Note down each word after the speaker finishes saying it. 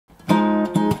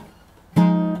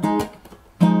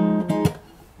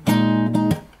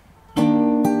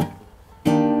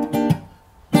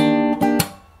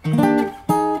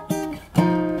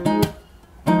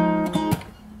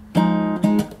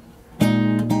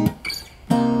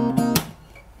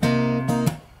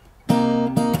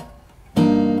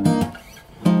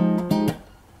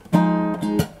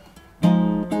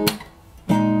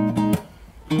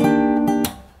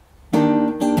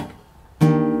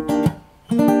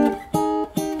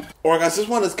Alright guys, this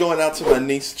one is going out to my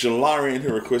niece Kehlani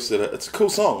who requested it. It's a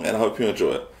cool song and I hope you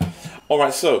enjoy it.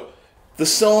 Alright, so the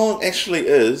song actually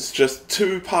is just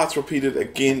two parts repeated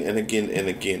again and again and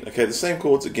again. Okay, the same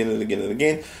chords again and again and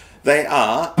again. They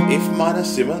are F minor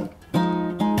 7,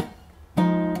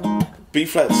 B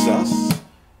flat sus,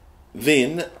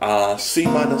 then C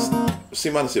minor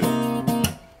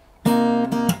 7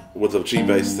 with a G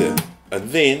bass there.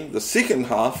 And then the second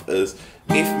half is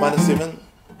F minor 7.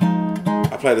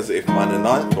 I played as F minor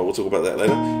 9, but we'll talk about that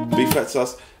later. B flat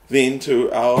sus, then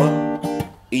to our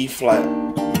E flat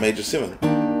major 7.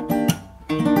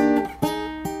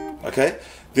 Okay?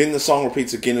 Then the song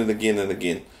repeats again and again and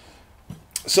again.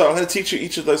 So I'm going to teach you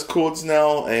each of those chords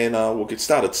now and we'll get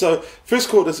started. So first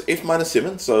chord is F minor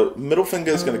 7. So middle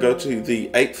finger is going to go to the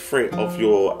 8th fret of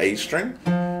your A string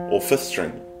or 5th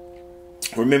string.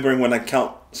 Remembering when I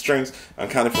count strings, I'm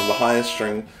counting from the highest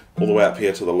string all the way up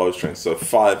here to the low string. So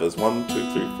 5 is 1, 2,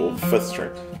 3, 4, 5th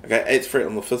string. Okay, 8th fret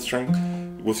on the 5th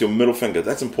string with your middle finger.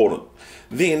 That's important.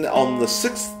 Then on the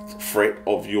 6th fret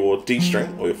of your D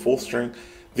string or your 4th string,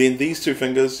 then these two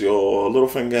fingers, your little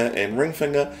finger and ring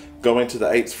finger, go into the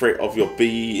 8th fret of your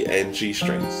B and G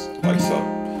strings, like so.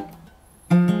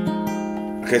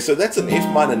 Okay, so that's an F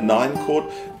minor 9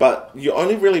 chord, but you're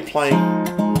only really playing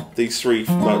these three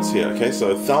notes here. Okay,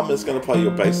 so thumb is going to play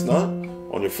your bass note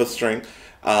on your 5th string.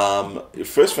 Your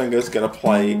first finger is going to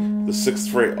play the 6th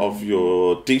fret of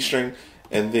your D string,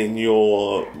 and then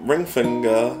your ring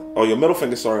finger, or your middle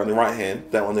finger, sorry, on your right hand,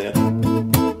 that one there,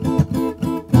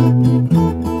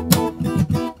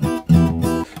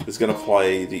 is going to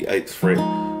play the 8th fret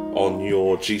on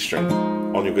your G string,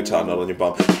 on your guitar, not on your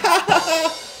bum.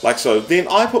 Like so. Then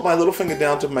I put my little finger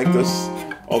down to make this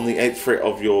on the 8th fret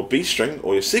of your B string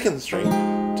or your 2nd string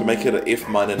to make it an F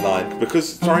minor 9,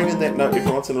 because throwing in that note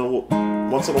every once in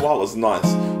a while is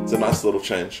nice. It's a nice little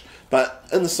change. But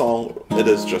in the song, it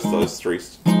is just those three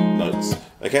notes.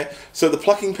 Okay? So the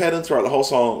plucking pattern throughout the whole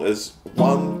song is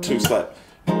 1, 2 slap.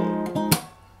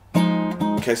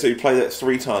 Okay, so you play that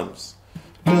 3 times.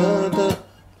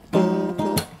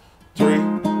 3.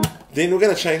 Then we're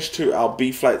going to change to our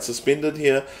B flat suspended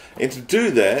here, and to do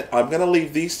that I'm going to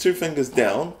leave these two fingers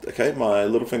down, okay, my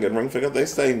little finger and ring finger, they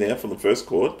stay in there from the first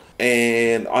chord,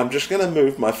 and I'm just going to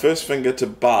move my first finger to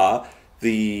bar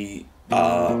the,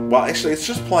 well actually it's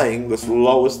just playing this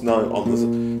lowest note on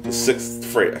the 6th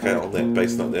fret, okay, on that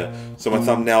bass note there. So my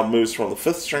thumb now moves from the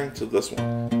 5th string to this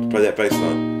one to play that bass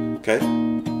note, okay?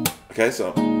 Okay,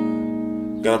 so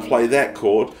I'm going to play that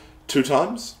chord 2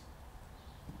 times.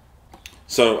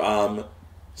 So,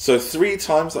 so 3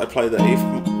 times I play the F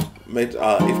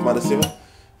minor 7,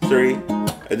 3,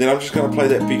 and then I'm just going to play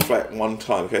that B flat 1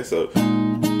 time, okay, so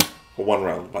for 1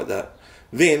 round, like that.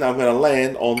 Then I'm going to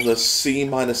land on the C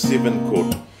minor 7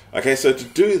 chord. Okay, so to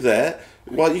do that,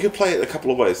 well, you can play it a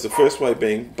couple of ways. The first way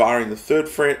being barring the 3rd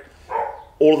fret,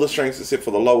 all of the strings except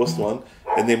for the lowest one,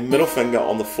 and then middle finger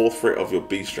on the 4th fret of your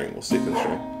B string or 2nd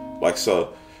string, like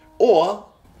so. Or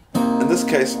in this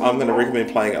case, I'm going to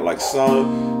recommend playing it like so,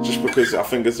 just because our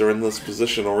fingers are in this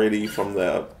position already from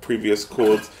the previous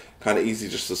chords, kind of easy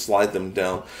just to slide them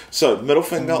down. So, middle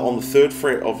finger on the 3rd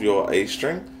fret of your A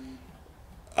string,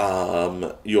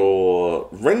 your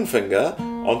ring finger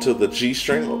onto the G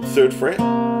string, 3rd fret,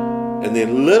 and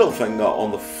then little finger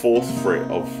on the 4th fret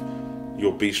of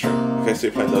your B string. Okay, so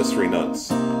you're playing those 3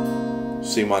 notes.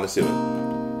 C minor 7.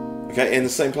 Okay, and the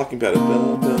same plucking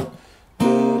pattern.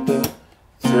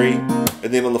 3, and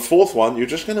then on the 4th one, you're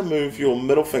just going to move your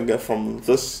middle finger from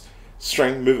this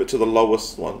string, move it to the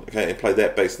lowest one, okay, and play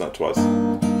that bass note twice,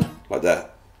 like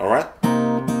that. All right,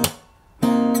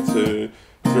 2,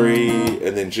 3,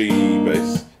 and then G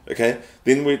bass. Okay,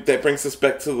 then that brings us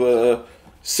back to the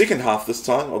second half this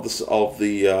time of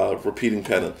the repeating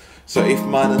pattern. So F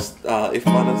minor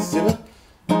 7.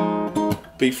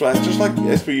 B flat, just like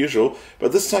as per usual,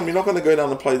 but this time you're not going to go down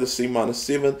and play the C minor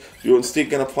 7, you're instead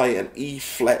going to play an E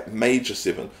flat major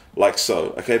 7, like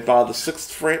so, okay, bar the 6th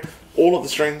fret, all of the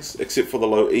strings except for the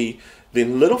low E,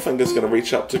 then little finger's going to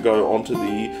reach up to go onto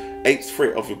the 8th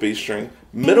fret of your B string,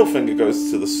 middle finger goes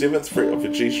to the 7th fret of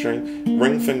your G string,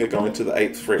 ring finger going to the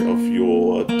 8th fret of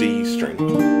your D string,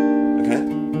 okay,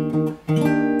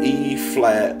 E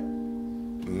flat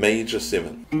major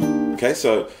 7, okay,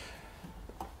 so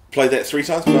play that 3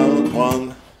 times.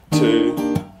 1,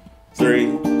 2, 3,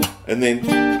 and then,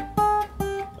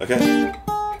 okay.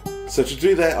 So to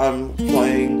do that, I'm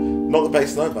playing not the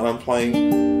bass note, but I'm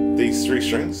playing these 3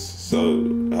 strings.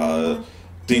 So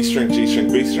D string, G string,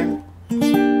 B string.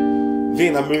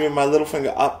 Then I'm moving my little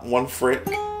finger up 1 fret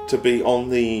to be on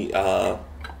the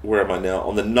where am I now?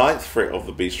 On the 9th fret of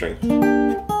the B string.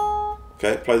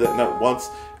 Okay, play that note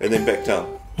once and then back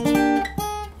down.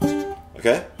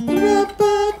 Okay,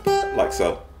 like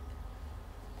so.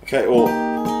 Okay, or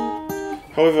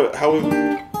however,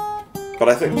 but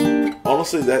I think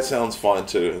honestly that sounds fine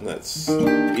too, and that's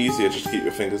easier just to keep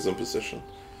your fingers in position.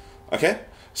 Okay,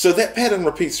 so that pattern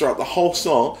repeats throughout the whole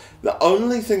song. The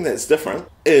only thing that's different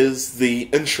is the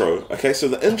intro. Okay, so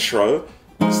the intro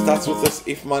starts with this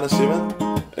F minor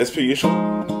 7 as per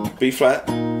usual, B flat,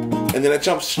 and then it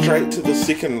jumps straight to the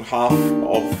second half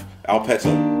of our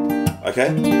pattern. Okay,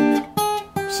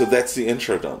 so that's the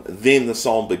intro done. Then the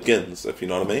song begins, if you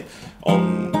know what I mean,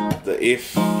 on the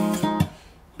F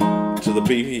to the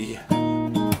B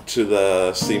to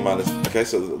the C minor. Okay,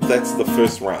 so that's the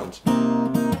first round.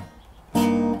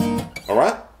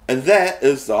 Alright, and that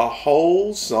is the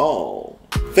whole song.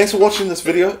 Thanks for watching this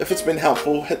video. If it's been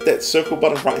helpful, hit that circle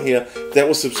button right here. That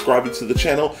will subscribe you to the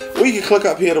channel. Or you can click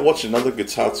up here to watch another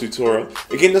guitar tutorial.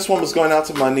 Again, this one was going out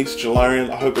to my niece Jelarian.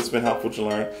 I hope it's been helpful,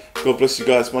 Jelarian. God bless you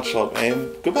guys. Much love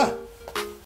and goodbye.